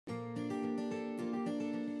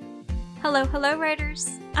Hello,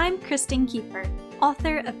 writers! I'm Kristen Kiefer,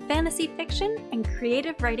 author of fantasy fiction and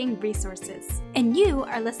creative writing resources, and you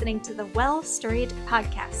are listening to the Well Storied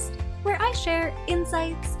podcast, where I share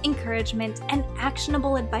insights, encouragement, and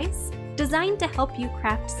actionable advice designed to help you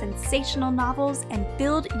craft sensational novels and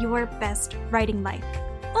build your best writing life,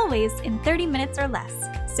 always in 30 minutes or less,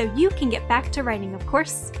 so you can get back to writing, of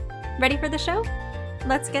course. Ready for the show?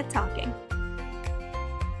 Let's get talking.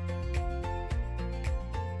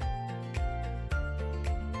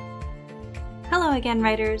 Hello again,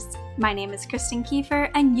 writers. My name is Kristen Kiefer,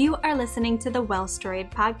 and you are listening to the Well Storied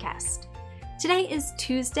podcast. Today is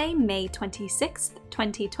Tuesday, May 26th,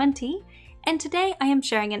 2020, and today I am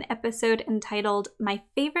sharing an episode entitled My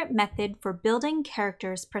Favorite Method for Building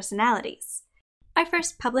Characters' Personalities. I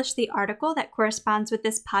first published the article that corresponds with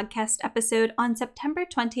this podcast episode on September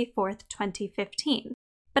 24th, 2015,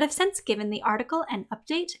 but I've since given the article an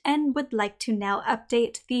update and would like to now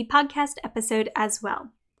update the podcast episode as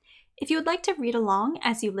well. If you would like to read along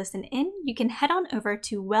as you listen in, you can head on over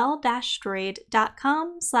to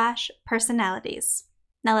well-storied.com/personalities.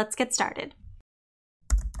 Now let's get started.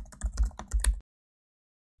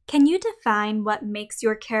 Can you define what makes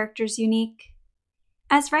your characters unique?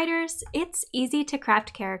 As writers, it's easy to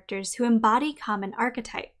craft characters who embody common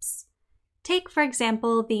archetypes. Take, for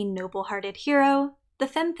example, the noble-hearted hero, the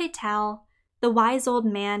femme fatale, the wise old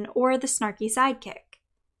man, or the snarky sidekick.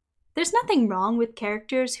 There's nothing wrong with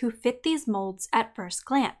characters who fit these molds at first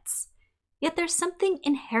glance. Yet there's something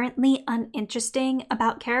inherently uninteresting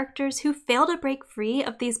about characters who fail to break free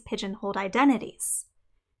of these pigeonholed identities.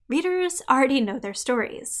 Readers already know their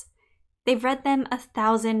stories. They've read them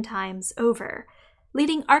 1,000 times over,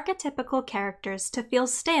 leading archetypical characters to feel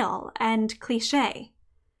stale and cliché.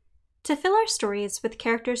 To fill our stories with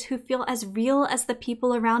characters who feel as real as the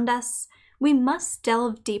people around us, we must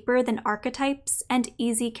delve deeper than archetypes and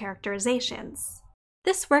easy characterizations.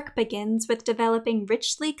 This work begins with developing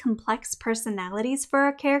richly complex personalities for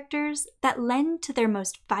our characters that lend to their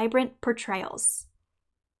most vibrant portrayals.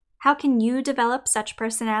 How can you develop such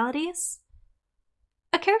personalities?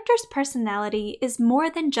 A character's personality is more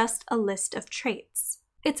than just a list of traits.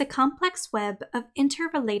 It's a complex web of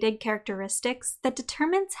interrelated characteristics that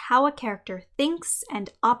determines how a character thinks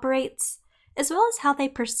and operates, as well as how they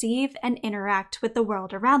perceive and interact with the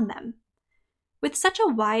world around them. With such a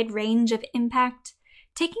wide range of impact,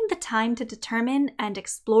 taking the time to determine and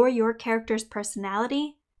explore your character's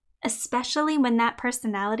personality, especially when that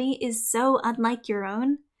personality is so unlike your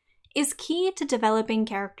own, is key to developing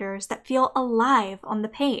characters that feel alive on the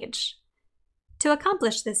page. To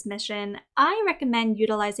accomplish this mission, I recommend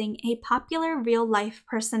utilizing a popular real-life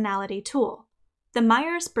personality tool, the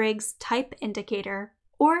Myers-Briggs Type Indicator,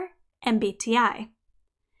 or MBTI.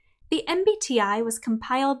 The MBTI was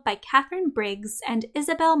compiled by Katharine Briggs and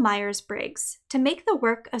Isabel Myers-Briggs to make the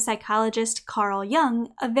work of psychologist Carl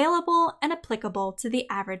Jung available and applicable to the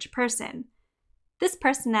average person. This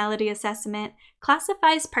personality assessment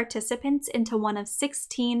classifies participants into one of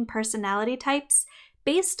 16 personality types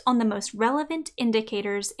based on the most relevant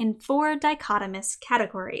indicators in 4 dichotomous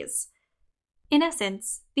categories. In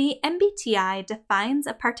essence, the MBTI defines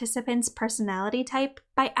a participant's personality type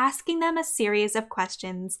by asking them a series of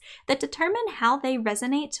questions that determine how they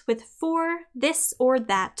resonate with 4 this or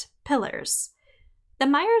that pillars. The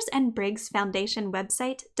Myers and Briggs Foundation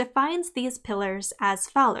website defines these pillars as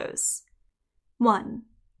follows. 1.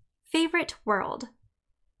 Favorite world.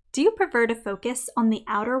 Do you prefer to focus on the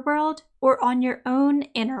outer world or on your own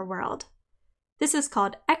inner world? This is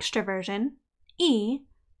called extroversion, E,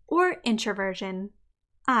 or introversion,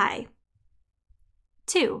 I.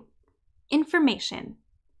 2. Information.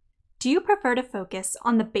 Do you prefer to focus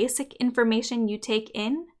on the basic information you take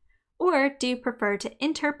in, or do you prefer to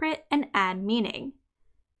interpret and add meaning?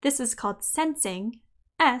 This is called sensing,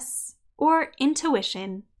 S, or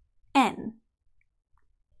intuition, N.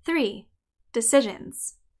 3.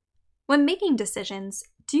 Decisions. When making decisions,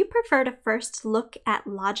 do you prefer to first look at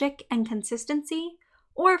logic and consistency,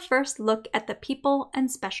 or first look at the people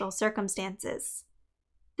and special circumstances?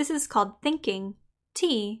 This is called thinking,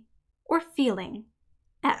 T, or feeling,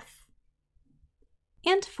 F.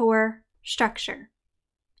 And 4. Structure.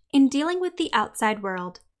 In dealing with the outside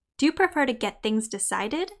world, do you prefer to get things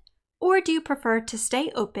decided, or do you prefer to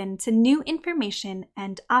stay open to new information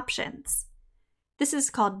and options? This is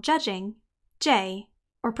called judging, J,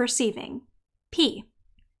 or perceiving, P.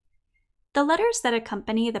 The letters that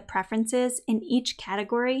accompany the preferences in each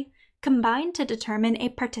category combine to determine a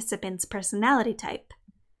participant's personality type.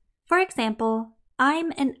 For example,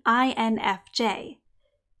 I'm an INFJ.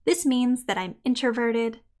 This means that I'm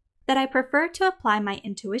introverted, that I prefer to apply my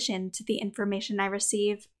intuition to the information I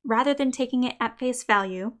receive rather than taking it at face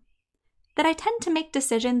value, that I tend to make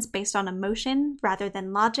decisions based on emotion rather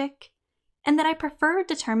than logic, and that I prefer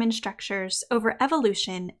determined structures over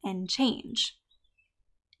evolution and change.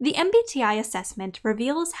 The MBTI assessment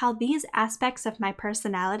reveals how these aspects of my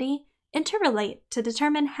personality interrelate to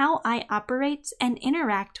determine how I operate and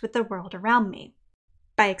interact with the world around me.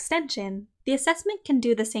 By extension, the assessment can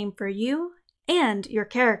do the same for you and your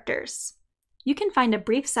characters. You can find a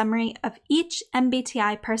brief summary of each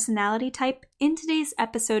MBTI personality type in today's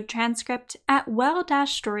episode transcript at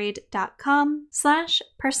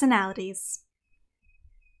well-storied.com/personalities.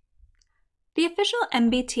 The official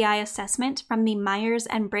MBTI assessment from the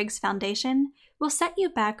Myers-Briggs Foundation will set you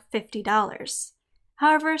back $50.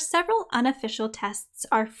 However, several unofficial tests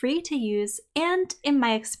are free to use and, in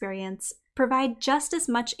my experience, provide just as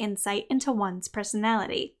much insight into one's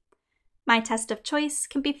personality. My test of choice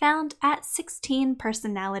can be found at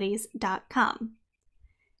 16personalities.com.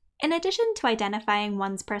 In addition to identifying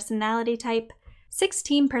one's personality type,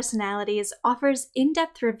 16 Personalities offers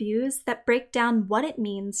in-depth reviews that break down what it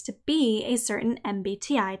means to be a certain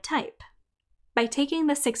MBTI type. By taking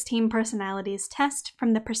the 16 Personalities test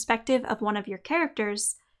from the perspective of one of your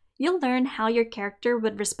characters, you'll learn how your character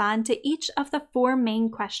would respond to each of the 4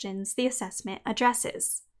 main questions the assessment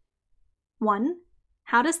addresses. 1.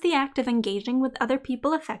 How does the act of engaging with other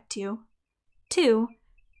people affect you? 2.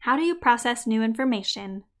 How do you process new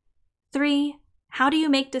information? 3. How do you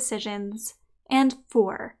make decisions? And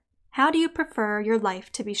 4. How do you prefer your life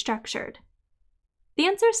to be structured? The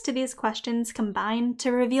answers to these questions combine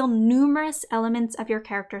to reveal numerous elements of your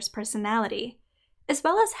character's personality, as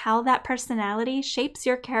well as how that personality shapes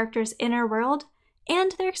your character's inner world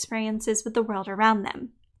and their experiences with the world around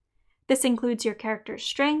them. This includes your character's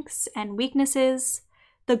strengths and weaknesses,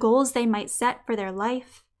 the goals they might set for their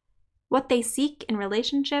life, what they seek in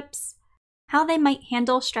relationships, how they might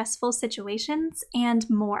handle stressful situations, and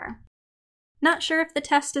more. Not sure if the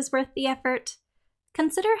test is worth the effort?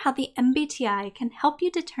 Consider how the MBTI can help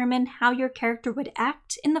you determine how your character would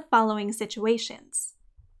act in the following situations.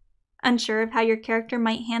 Unsure of how your character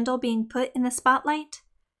might handle being put in the spotlight?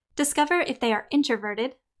 Discover if they are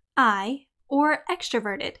introverted, I, or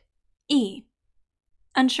extroverted, E.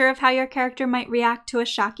 Unsure of how your character might react to a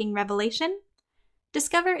shocking revelation?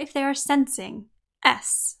 Discover if they are sensing,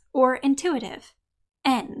 S, or intuitive,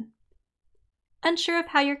 N. Unsure of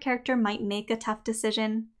how your character might make a tough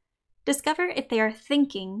decision? Discover if they are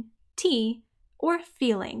thinking, T, or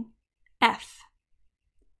feeling, F.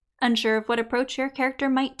 Unsure of what approach your character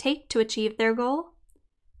might take to achieve their goal?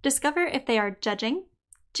 Discover if they are judging,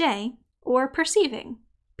 J, or perceiving,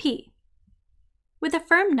 P. With a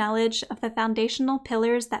firm knowledge of the foundational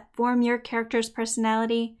pillars that form your character's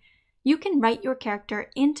personality, you can write your character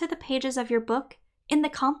into the pages of your book in the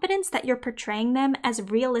confidence that you're portraying them as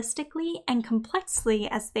realistically and complexly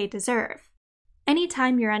as they deserve.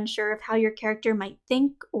 Anytime you're unsure of how your character might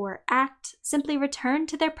think or act, simply return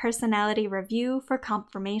to their personality review for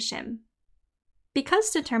confirmation. Because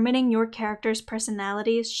determining your character's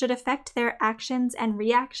personalities should affect their actions and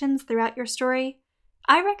reactions throughout your story,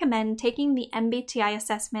 I recommend taking the MBTI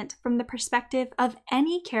assessment from the perspective of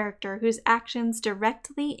any character whose actions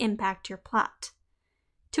directly impact your plot.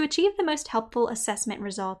 To achieve the most helpful assessment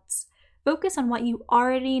results, focus on what you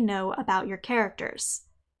already know about your characters.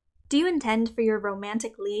 Do you intend for your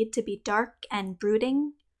romantic lead to be dark and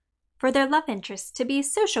brooding? For their love interest to be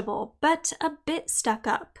sociable but a bit stuck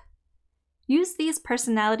up? Use these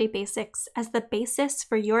personality basics as the basis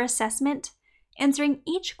for your assessment, answering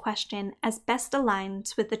each question as best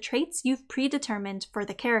aligns with the traits you've predetermined for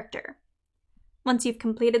the character. Once you've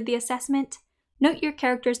completed the assessment, note your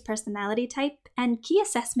character's personality type and key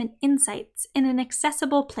assessment insights in an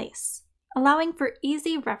accessible place, allowing for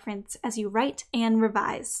easy reference as you write and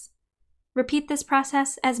revise. Repeat this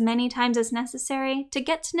process as many times as necessary to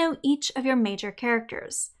get to know each of your major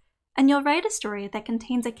characters, and you'll write a story that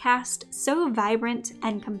contains a cast so vibrant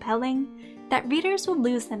and compelling that readers will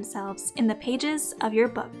lose themselves in the pages of your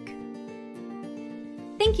book.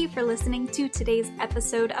 Thank you for listening to today's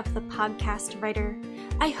episode of The Podcast Writer.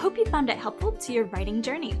 I hope you found it helpful to your writing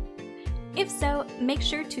journey. If so, make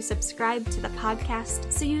sure to subscribe to the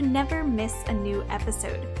podcast so you never miss a new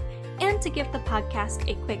episode, and to give the podcast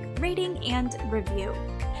a quick rating and review.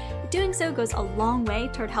 Doing so goes a long way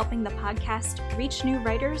toward helping the podcast reach new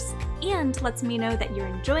writers and lets me know that you're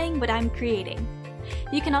enjoying what I'm creating.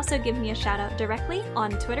 You can also give me a shout out directly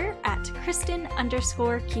on Twitter at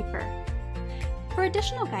Kristen_Kiefer. For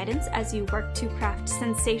additional guidance as you work to craft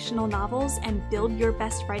sensational novels and build your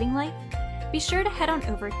best writing life, be sure to head on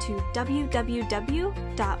over to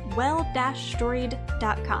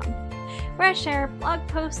www.well-storied.com, where I share blog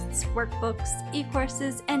posts, workbooks,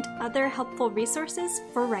 e-courses, and other helpful resources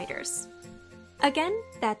for writers. Again,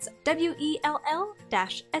 that's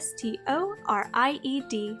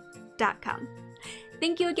WELL-STORIED.com.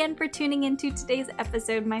 Thank you again for tuning into today's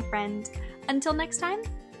episode, my friend. Until next time,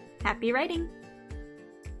 happy writing!